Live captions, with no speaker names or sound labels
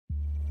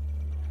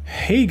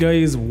Hey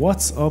guys,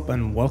 what's up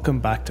and welcome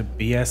back to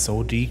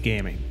BSoD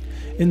Gaming.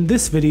 In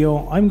this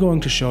video, I'm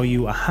going to show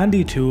you a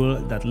handy tool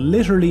that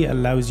literally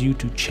allows you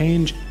to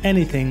change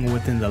anything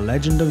within The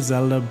Legend of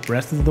Zelda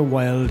Breath of the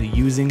Wild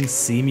using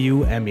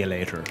Cemu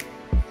emulator.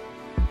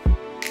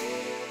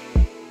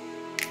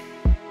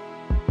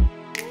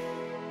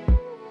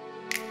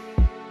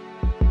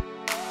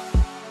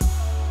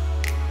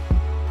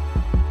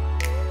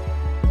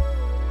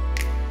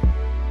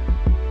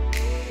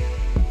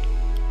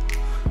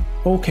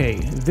 Okay,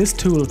 this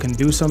tool can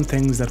do some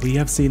things that we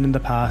have seen in the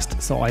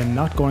past, so I am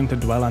not going to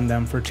dwell on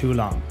them for too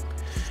long.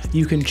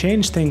 You can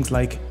change things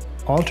like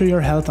alter your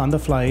health on the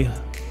fly,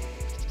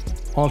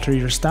 alter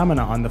your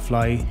stamina on the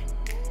fly,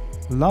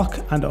 lock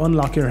and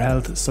unlock your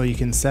health so you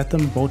can set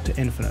them both to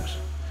infinite.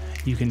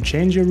 You can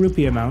change your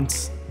rupee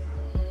amounts.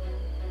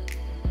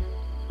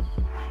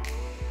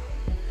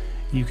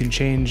 You can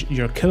change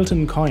your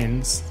Kilton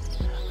coins,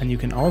 and you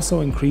can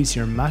also increase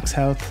your max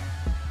health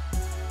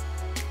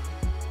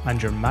and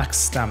your max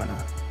stamina.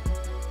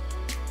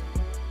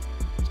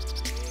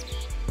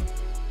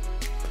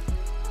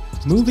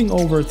 Moving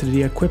over to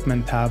the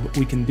equipment tab,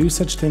 we can do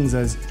such things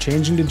as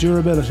changing the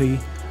durability,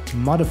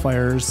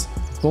 modifiers,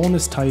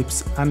 bonus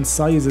types and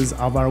sizes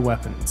of our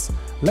weapons.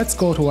 Let's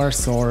go to our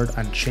sword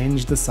and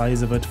change the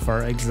size of it.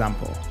 For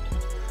example,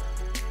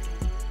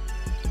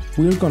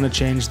 we're going to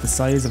change the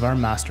size of our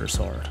master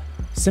sword.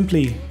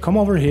 Simply come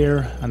over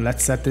here and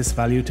let's set this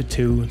value to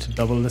 2 to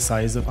double the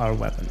size of our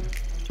weapon.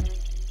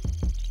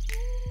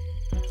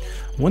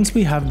 Once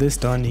we have this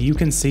done, you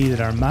can see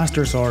that our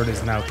master sword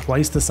is now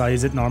twice the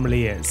size it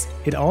normally is.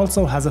 It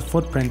also has a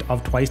footprint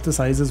of twice the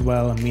size as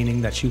well,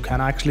 meaning that you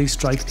can actually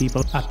strike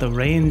people at the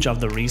range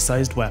of the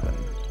resized weapon.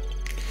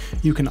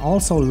 You can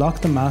also lock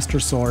the master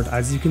sword,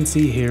 as you can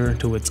see here,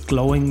 to its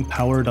glowing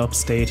powered up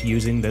state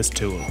using this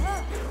tool.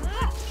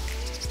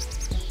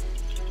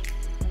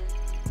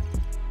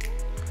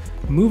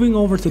 Moving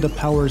over to the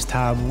powers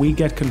tab, we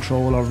get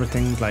control over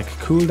things like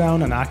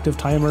cooldown and active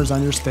timers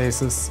on your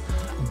stasis,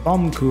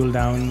 bomb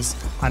cooldowns,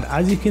 and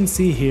as you can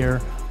see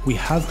here, we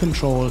have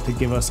control to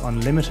give us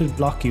unlimited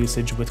block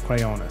usage with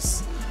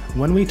Cryonis.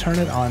 When we turn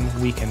it on,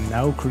 we can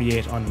now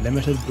create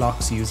unlimited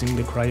blocks using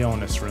the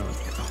Cryonis rune.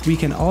 We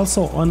can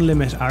also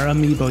unlimit our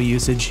amiibo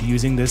usage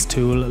using this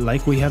tool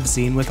like we have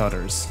seen with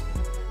others.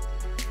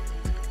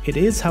 It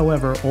is,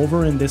 however,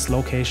 over in this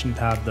location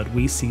tab that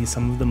we see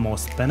some of the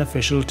most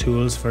beneficial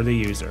tools for the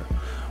user.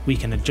 We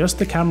can adjust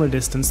the camera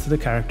distance to the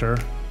character,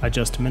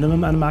 adjust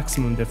minimum and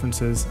maximum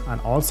differences,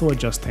 and also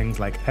adjust things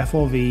like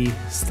FOV,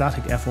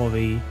 static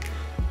FOV,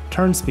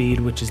 turn speed,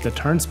 which is the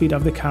turn speed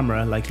of the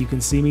camera like you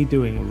can see me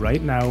doing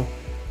right now,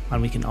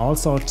 and we can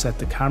also set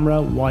the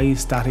camera Y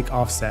static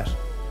offset.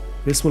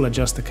 This will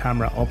adjust the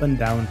camera up and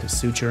down to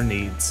suit your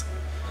needs.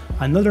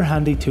 Another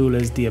handy tool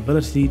is the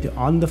ability to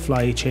on the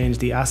fly change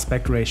the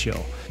aspect ratio.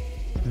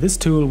 This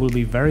tool will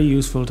be very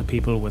useful to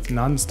people with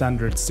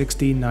non-standard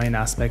 16:9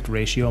 aspect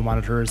ratio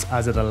monitors,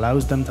 as it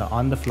allows them to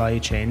on the fly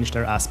change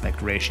their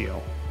aspect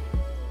ratio.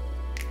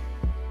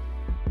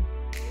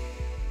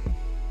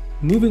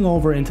 Moving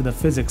over into the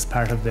physics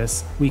part of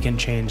this, we can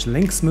change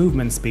Link's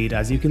movement speed,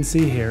 as you can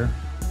see here.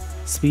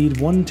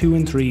 Speed 1, 2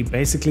 and 3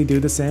 basically do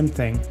the same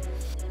thing.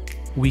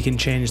 We can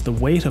change the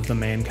weight of the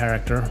main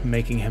character,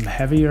 making him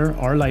heavier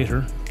or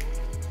lighter.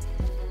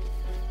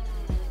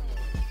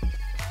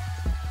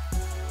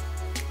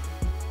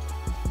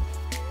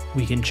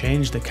 We can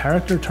change the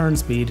character turn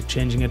speed,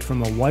 changing it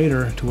from a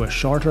wider to a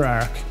shorter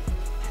arc.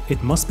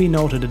 It must be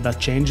noted that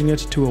changing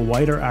it to a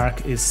wider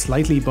arc is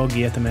slightly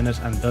buggy at the minute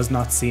and does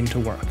not seem to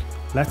work.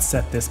 Let's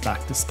set this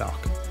back to stock.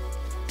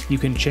 You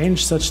can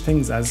change such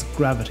things as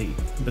gravity.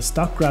 The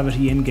stock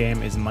gravity in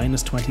game is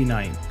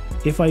 -29.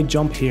 If I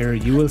jump here,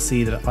 you will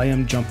see that I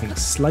am jumping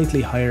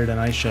slightly higher than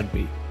I should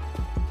be.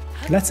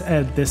 Let's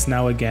edit this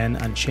now again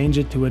and change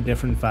it to a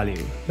different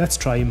value. Let's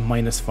try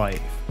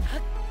 -5.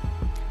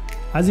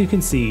 As you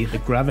can see, the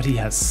gravity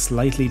has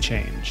slightly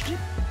changed.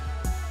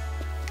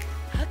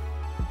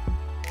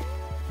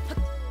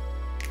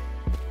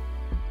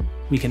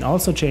 We can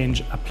also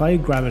change apply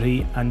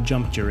gravity and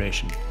jump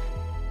duration.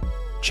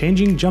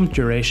 Changing jump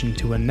duration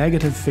to a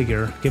negative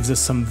figure gives us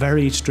some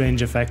very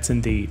strange effects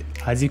indeed.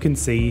 As you can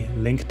see,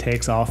 Link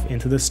takes off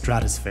into the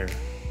stratosphere.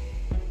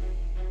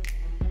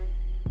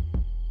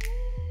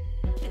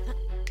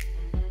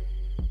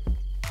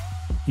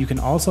 You can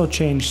also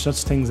change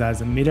such things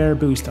as a mid-air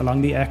boost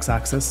along the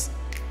x-axis,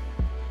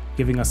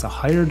 giving us a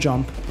higher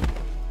jump,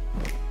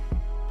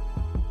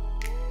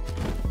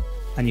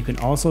 and you can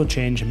also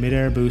change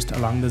mid-air boost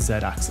along the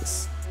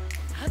z-axis.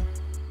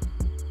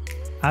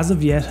 As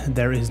of yet,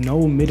 there is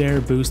no mid-air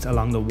boost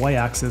along the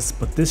y-axis,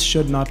 but this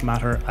should not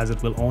matter as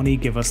it will only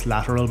give us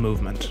lateral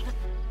movement.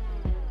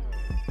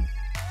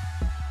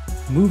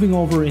 Moving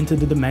over into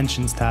the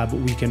dimensions tab,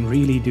 we can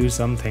really do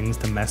some things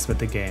to mess with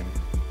the game.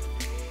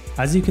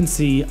 As you can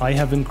see, I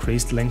have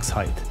increased Link's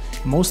height.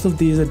 Most of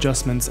these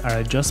adjustments are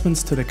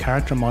adjustments to the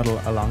character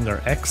model along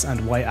their x and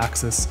y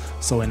axis,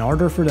 so in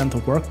order for them to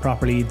work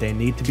properly, they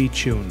need to be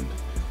tuned.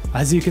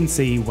 As you can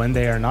see, when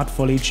they are not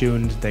fully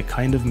tuned, they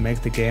kind of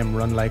make the game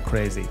run like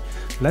crazy.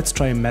 Let's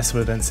try and mess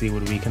with it and see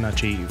what we can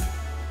achieve.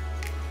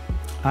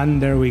 And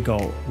there we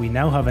go, we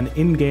now have an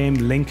in-game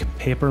Link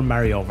Paper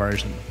Mario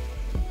version.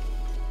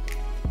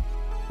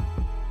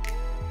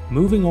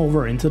 Moving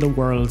over into the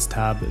Worlds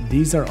tab,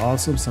 these are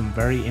also some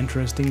very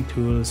interesting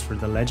tools for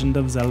the Legend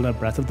of Zelda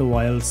Breath of the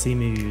Wild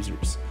Cemu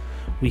users.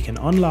 We can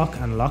unlock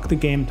and lock the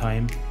game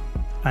time,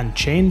 and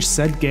change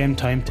said game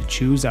time to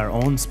choose our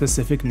own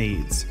specific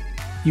needs.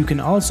 You can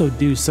also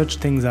do such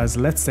things as,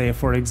 let's say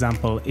for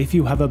example, if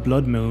you have a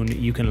blood moon,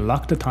 you can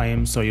lock the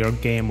time so your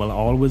game will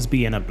always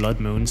be in a blood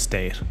moon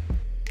state.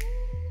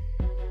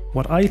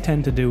 What I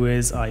tend to do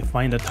is I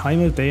find a time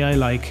of day I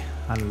like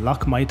and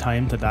lock my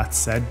time to that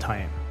said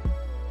time.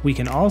 We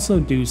can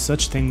also do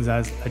such things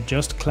as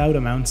adjust cloud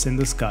amounts in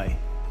the sky.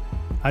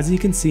 As you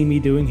can see me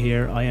doing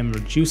here, I am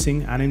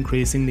reducing and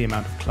increasing the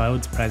amount of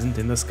clouds present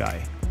in the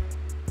sky.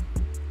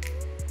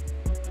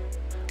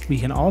 We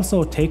can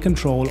also take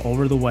control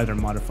over the weather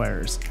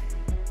modifiers.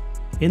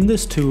 In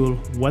this tool,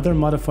 Weather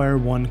Modifier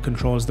 1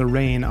 controls the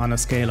rain on a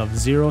scale of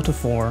 0 to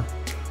 4,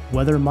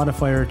 Weather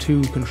Modifier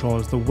 2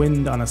 controls the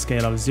wind on a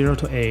scale of 0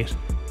 to 8,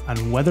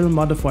 and Weather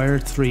Modifier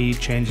 3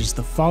 changes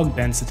the fog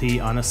density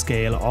on a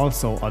scale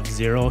also of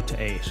 0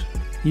 to 8.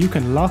 You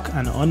can lock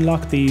and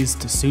unlock these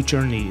to suit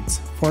your needs.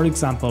 For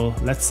example,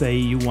 let's say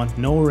you want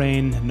no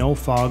rain, no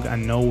fog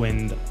and no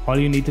wind. All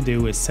you need to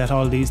do is set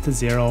all these to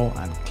 0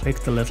 and click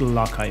the little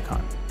lock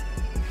icon.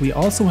 We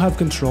also have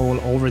control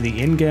over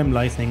the in-game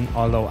lighting,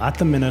 although at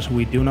the minute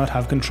we do not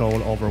have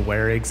control over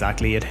where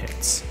exactly it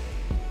hits.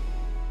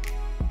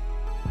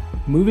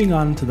 Moving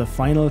on to the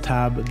final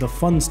tab, the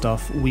fun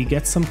stuff, we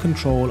get some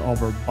control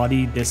over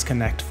body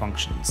disconnect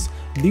functions.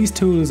 These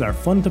tools are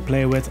fun to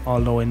play with,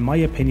 although in my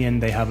opinion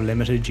they have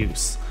limited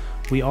use.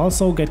 We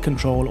also get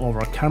control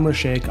over camera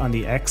shake on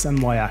the X and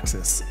Y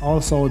axis.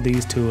 Also,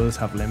 these tools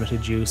have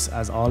limited use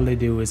as all they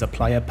do is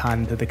apply a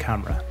pan to the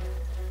camera.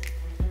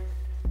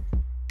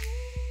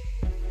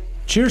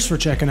 Cheers for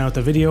checking out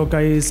the video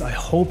guys, I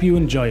hope you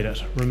enjoyed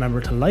it. Remember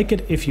to like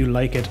it if you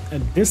like it,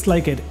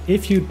 dislike it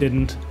if you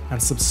didn't,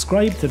 and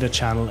subscribe to the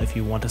channel if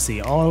you want to see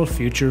all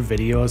future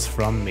videos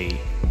from me.